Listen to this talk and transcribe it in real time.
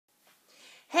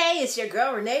Hey, it's your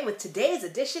girl Renee with today's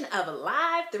edition of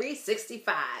Live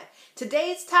 365.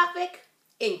 Today's topic,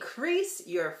 increase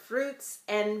your fruits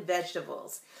and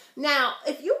vegetables. Now,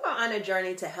 if you are on a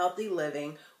journey to healthy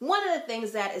living, one of the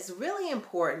things that is really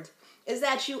important is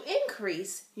that you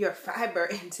increase your fiber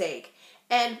intake.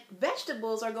 And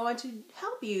vegetables are going to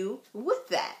help you with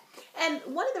that. And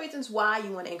one of the reasons why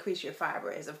you want to increase your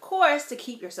fiber is, of course, to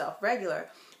keep yourself regular,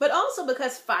 but also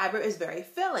because fiber is very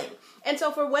filling. And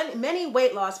so for many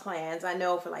weight loss plans, I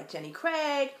know for like Jenny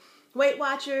Craig, Weight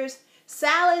Watchers,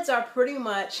 salads are pretty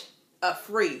much a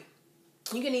free.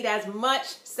 You can eat as much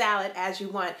salad as you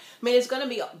want. I mean, it's going to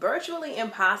be virtually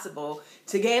impossible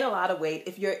to gain a lot of weight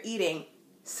if you're eating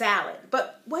salad.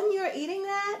 But when you're eating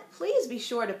that, please be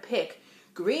sure to pick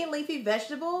green leafy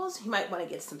vegetables. You might want to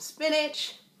get some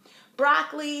spinach,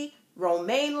 broccoli,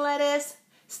 romaine lettuce.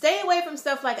 Stay away from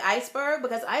stuff like iceberg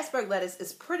because iceberg lettuce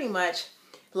is pretty much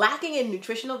lacking in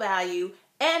nutritional value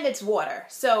and it's water.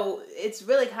 So it's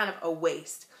really kind of a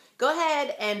waste. Go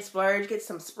ahead and splurge, get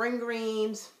some spring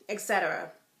greens,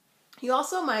 etc. You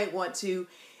also might want to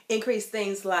increase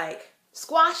things like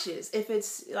squashes, if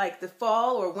it's like the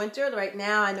fall or winter. Right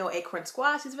now, I know acorn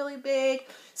squash is really big.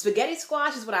 Spaghetti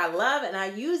squash is what I love, and I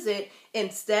use it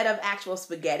instead of actual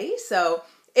spaghetti. So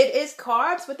it is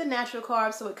carbs with the natural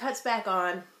carbs, so it cuts back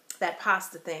on that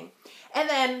pasta thing. And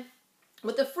then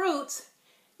with the fruits,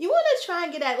 you want to try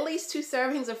and get at least 2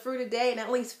 servings of fruit a day and at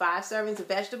least 5 servings of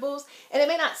vegetables. And it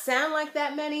may not sound like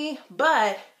that many,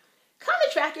 but kind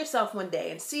of track yourself one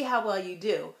day and see how well you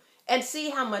do and see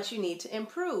how much you need to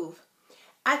improve.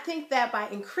 I think that by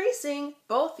increasing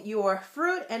both your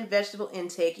fruit and vegetable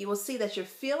intake, you will see that you're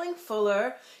feeling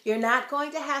fuller, you're not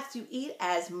going to have to eat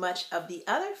as much of the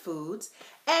other foods,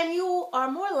 and you are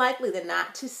more likely than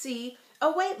not to see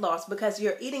a weight loss because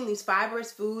you're eating these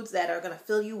fibrous foods that are going to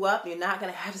fill you up. You're not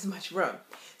going to have as much room.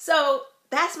 So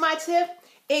that's my tip.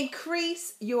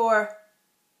 Increase your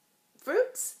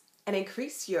fruits and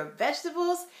increase your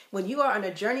vegetables when you are on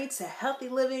a journey to healthy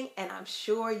living, and I'm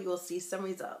sure you will see some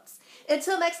results.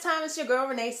 Until next time, it's your girl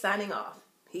Renee signing off.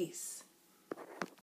 Peace.